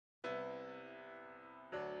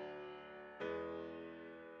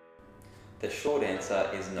The short answer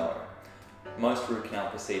is no. Most root canal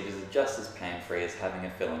procedures are just as pain-free as having a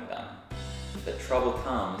filling done. The trouble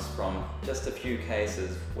comes from just a few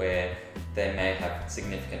cases where they may have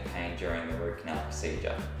significant pain during the root canal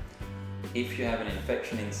procedure. If you have an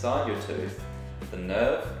infection inside your tooth, the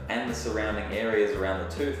nerve and the surrounding areas around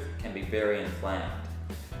the tooth can be very inflamed.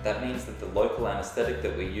 That means that the local anaesthetic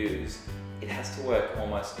that we use, it has to work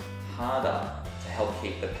almost harder to help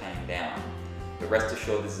keep the pain down. But rest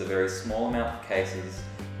assured, this is a very small amount of cases,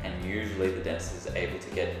 and usually the dentist is able to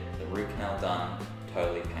get the root canal done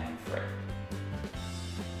totally pain-free.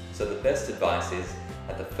 So the best advice is,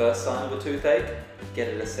 at the first sign of a toothache, get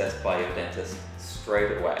it assessed by your dentist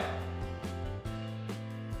straight away.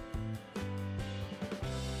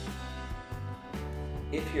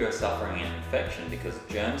 If you are suffering an infection because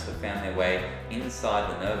germs have found their way inside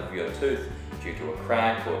the nerve of your tooth due to a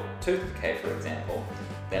crack or tooth decay, for example,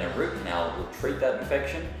 then a root canal will treat that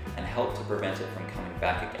infection and help to prevent it from coming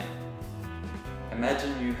back again.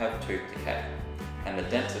 Imagine you have tooth decay, and the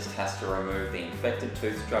dentist has to remove the infected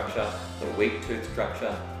tooth structure, the weak tooth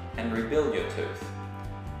structure, and rebuild your tooth.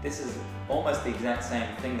 This is almost the exact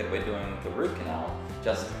same thing that we're doing with the root canal,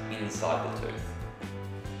 just inside the tooth.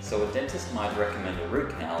 So a dentist might recommend a root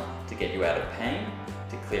canal to get you out of pain,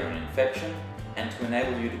 to clear an infection, and to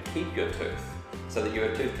enable you to keep your tooth, so that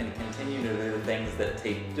your tooth can continue to do the things that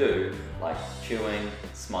teeth do, like chewing,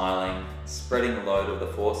 smiling, spreading the load of the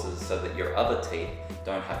forces so that your other teeth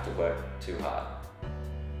don't have to work too hard.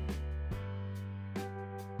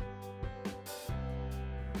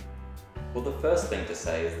 Well, the first thing to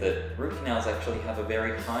say is that root canals actually have a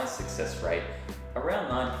very high success rate, around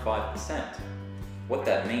 95%. What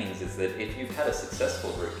that means is that if you've had a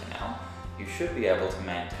successful root canal, you should be able to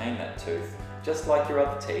maintain that tooth just like your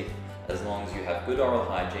other teeth, as long as you have good oral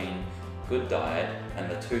hygiene, good diet, and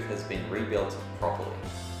the tooth has been rebuilt properly.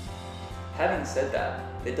 Having said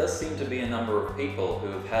that, there does seem to be a number of people who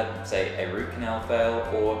have had, say, a root canal fail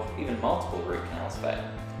or even multiple root canals fail.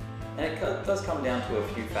 And it does come down to a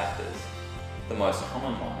few factors. The most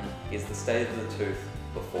common one is the state of the tooth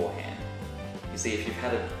beforehand. You see, if you've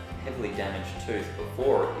had a heavily damaged tooth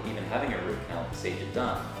before even having a root canal procedure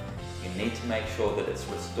done, you need to make sure that it's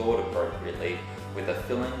restored appropriately with a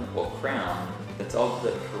filling or crown that's of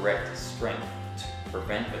the correct strength to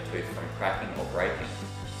prevent the tooth from cracking or breaking.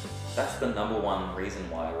 That's the number one reason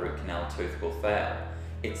why a root canal tooth will fail.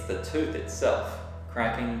 It's the tooth itself,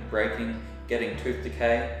 cracking, breaking, getting tooth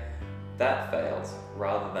decay, that fails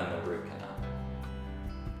rather than the root canal.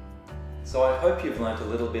 So I hope you've learnt a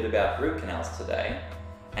little bit about root canals today,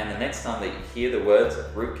 and the next time that you hear the words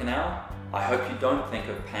root canal, I hope you don't think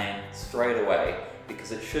of pain straight away,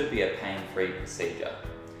 because it should be a pain-free procedure.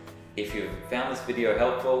 If you've found this video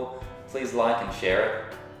helpful, please like and share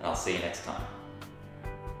it, and I'll see you next time.